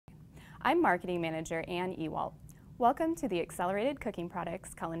I'm Marketing Manager Ann Ewalt. Welcome to the Accelerated Cooking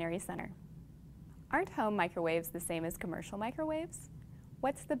Products Culinary Center. Aren't home microwaves the same as commercial microwaves?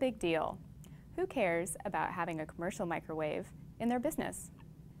 What's the big deal? Who cares about having a commercial microwave in their business?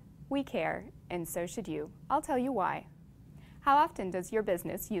 We care, and so should you. I'll tell you why. How often does your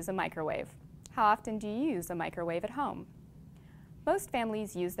business use a microwave? How often do you use a microwave at home? Most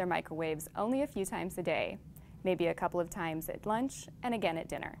families use their microwaves only a few times a day, maybe a couple of times at lunch and again at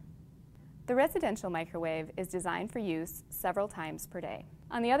dinner. The residential microwave is designed for use several times per day.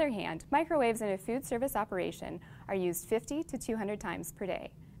 On the other hand, microwaves in a food service operation are used 50 to 200 times per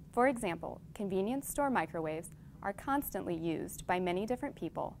day. For example, convenience store microwaves are constantly used by many different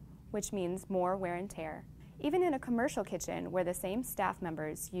people, which means more wear and tear. Even in a commercial kitchen where the same staff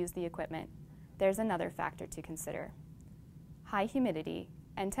members use the equipment, there's another factor to consider: high humidity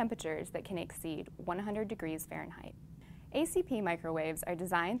and temperatures that can exceed 100 degrees Fahrenheit. ACP microwaves are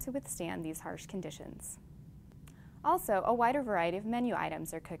designed to withstand these harsh conditions. Also, a wider variety of menu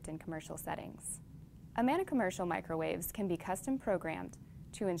items are cooked in commercial settings. Amana commercial microwaves can be custom programmed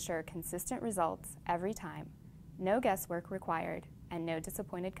to ensure consistent results every time, no guesswork required, and no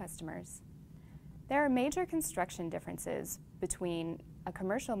disappointed customers. There are major construction differences between a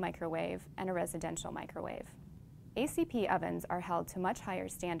commercial microwave and a residential microwave. ACP ovens are held to much higher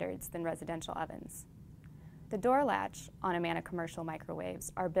standards than residential ovens. The door latch on Amana commercial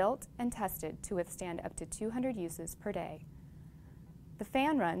microwaves are built and tested to withstand up to 200 uses per day. The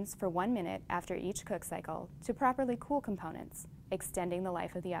fan runs for 1 minute after each cook cycle to properly cool components, extending the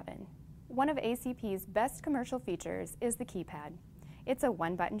life of the oven. One of ACP's best commercial features is the keypad. It's a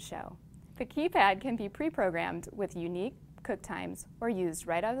one-button show. The keypad can be pre-programmed with unique cook times or used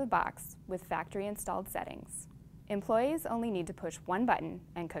right out of the box with factory-installed settings. Employees only need to push one button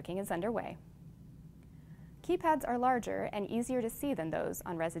and cooking is underway. Keypads are larger and easier to see than those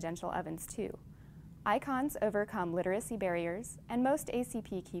on residential ovens too. Icons overcome literacy barriers, and most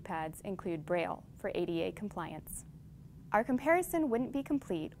ACP keypads include Braille for ADA compliance. Our comparison wouldn't be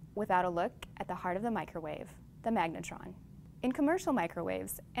complete without a look at the heart of the microwave, the magnetron. In commercial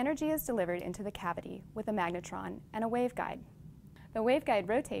microwaves, energy is delivered into the cavity with a magnetron and a waveguide. The waveguide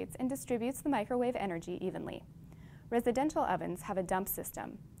rotates and distributes the microwave energy evenly. Residential ovens have a dump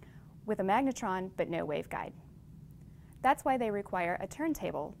system with a magnetron but no waveguide. That's why they require a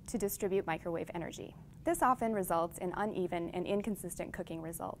turntable to distribute microwave energy. This often results in uneven and inconsistent cooking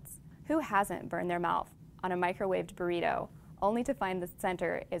results. Who hasn't burned their mouth on a microwaved burrito only to find the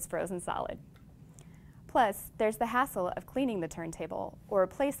center is frozen solid? Plus, there's the hassle of cleaning the turntable or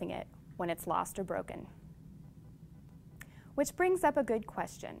replacing it when it's lost or broken. Which brings up a good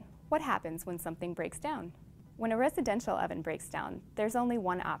question: what happens when something breaks down? When a residential oven breaks down, there's only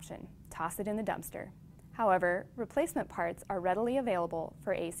one option: toss it in the dumpster. However, replacement parts are readily available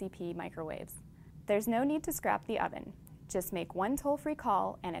for ACP microwaves. There's no need to scrap the oven. Just make one toll-free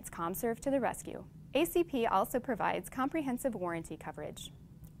call and it's ComServe to the rescue. ACP also provides comprehensive warranty coverage.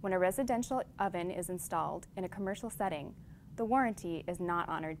 When a residential oven is installed in a commercial setting, the warranty is not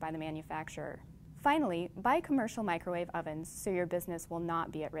honored by the manufacturer. Finally, buy commercial microwave ovens so your business will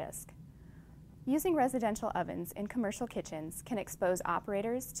not be at risk. Using residential ovens in commercial kitchens can expose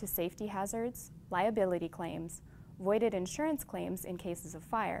operators to safety hazards, liability claims, voided insurance claims in cases of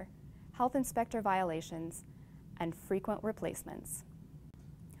fire, health inspector violations, and frequent replacements.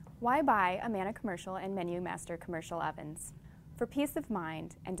 Why buy Amana commercial and Menu Master commercial ovens? For peace of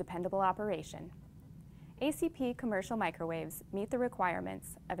mind and dependable operation. ACP commercial microwaves meet the requirements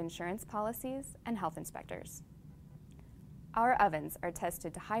of insurance policies and health inspectors. Our ovens are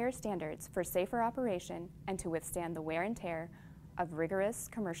tested to higher standards for safer operation and to withstand the wear and tear of rigorous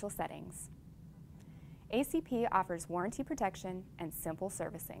commercial settings. ACP offers warranty protection and simple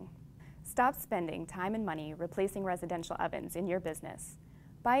servicing. Stop spending time and money replacing residential ovens in your business.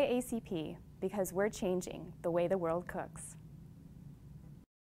 Buy ACP because we're changing the way the world cooks.